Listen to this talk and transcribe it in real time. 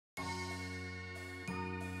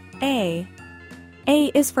A. A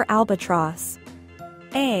is for albatross.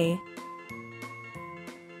 A.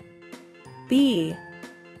 B.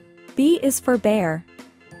 B is for bear.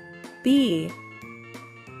 B.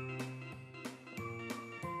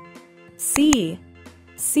 C.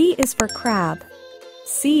 C is for crab.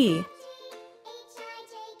 C.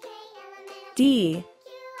 D.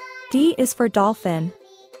 D is for dolphin.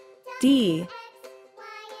 D.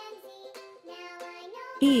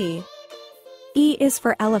 E. E is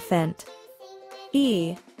for elephant.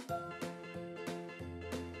 E.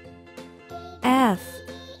 F.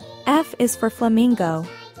 F is for flamingo.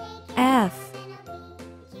 F.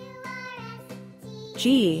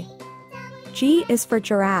 G. G is for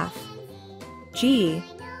giraffe. G.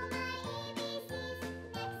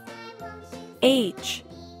 H.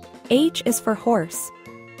 H is for horse.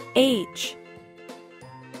 H.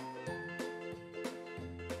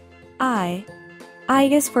 I. I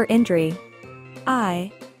is for injury.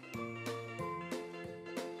 I.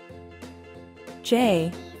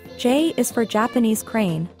 J. J is for Japanese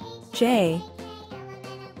crane. J.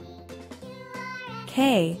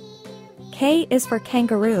 K. K is for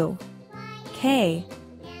kangaroo. K.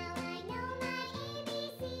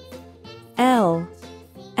 L.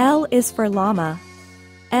 L is for llama.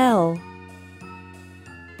 L.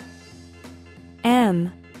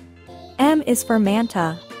 M. M is for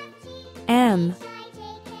manta. M.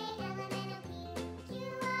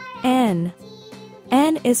 N.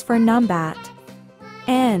 N is for numbat.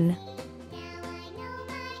 N.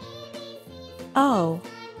 O.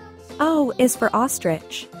 O is for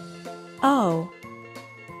ostrich. O.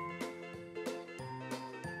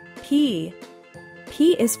 P.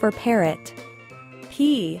 P is for parrot.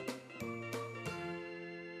 P.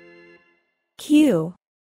 Q.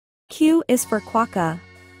 Q is for quokka.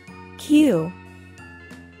 Q.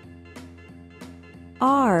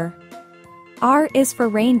 R. R is for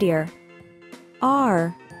reindeer.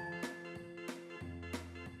 R.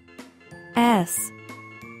 S.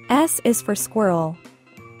 S is for squirrel.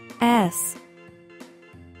 S.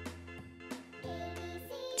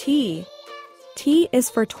 T. T is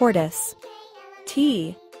for tortoise.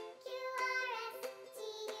 T.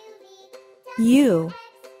 U.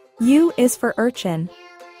 U is for urchin.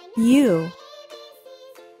 U.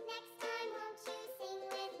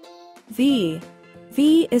 V.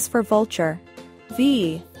 V is for vulture.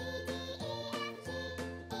 V.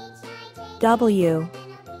 W.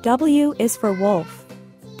 W is for wolf.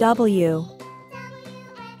 W.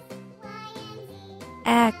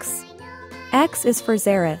 X. X is for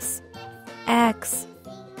Xeris. X.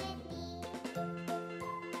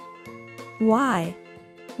 Y.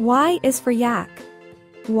 Y is for yak.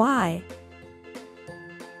 Y.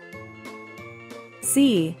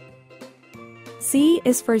 Z. Z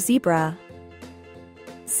is for zebra.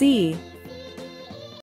 Z.